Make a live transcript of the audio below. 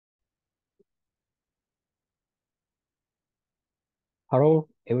Hello,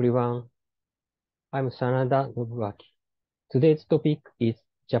 everyone. I'm Sanada Nobuaki. Today's topic is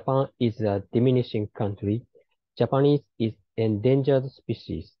Japan is a diminishing country. Japanese is endangered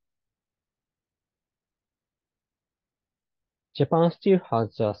species. Japan still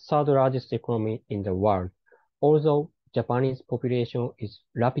has the third largest economy in the world, although Japanese population is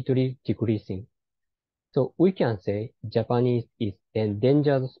rapidly decreasing. So we can say Japanese is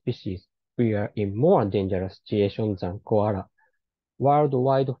endangered species. We are in more dangerous situation than koala.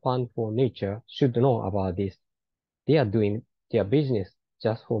 Worldwide Fund for Nature should know about this. They are doing their business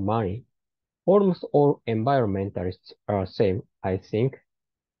just for money. Almost all environmentalists are same, I think.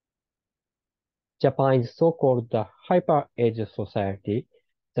 Japan is so-called the hyper-aged society.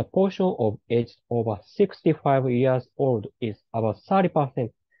 The portion of aged over 65 years old is about 30%.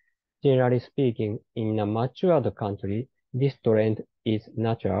 Generally speaking, in a matured country, this trend is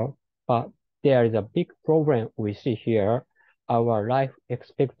natural, but there is a big problem we see here. Our life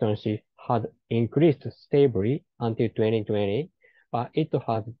expectancy had increased stably until 2020, but it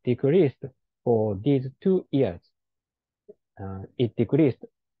has decreased for these 2 years. It decreased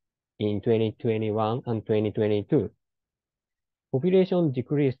in 2021 and 2022. Population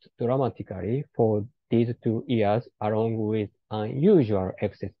decreased dramatically for these 2 years, along with unusual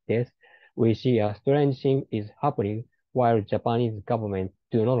excess deaths. We see a strange thing is happening while Japanese government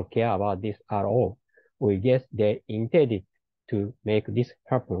do not care about this at all. We guess they intended to make this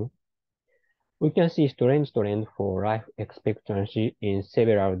happen. We can see strange trend for life expectancy in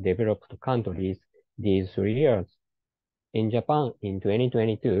several developed countries these 3 years. In Japan in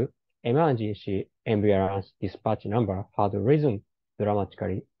 2022, emergency ambulance dispatch number had risen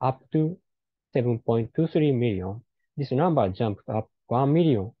dramatically up to 7.23 million. This number jumped up 1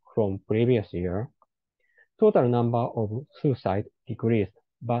 million from previous year. Total number of suicide decreased,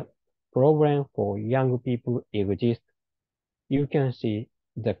 but problem for young people exists. You can see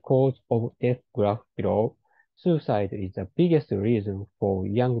the cause of death graph below. Suicide is the biggest reason for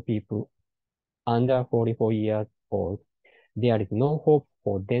young people under 44 years old. There is no hope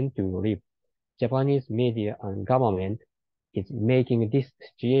for them to live. Japanese media and government is making this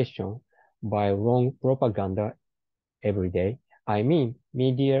situation by wrong propaganda every day. I mean,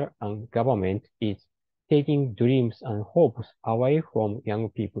 media and government is taking dreams and hopes away from young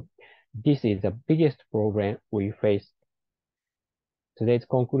people. This is the biggest problem we face. Today's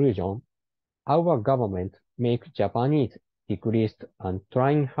conclusion, our government make Japanese decreased and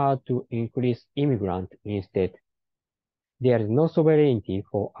trying hard to increase immigrant instead. There is no sovereignty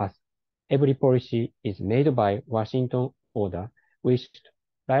for us. Every policy is made by Washington order. We should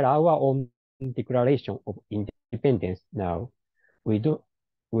write our own declaration of independence now. We do,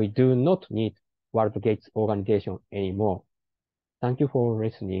 we do not need World Gates Organization anymore. Thank you for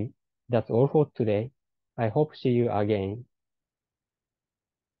listening. That's all for today. I hope see you again.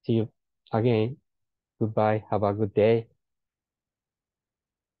 See you again. Goodbye. Have a good day.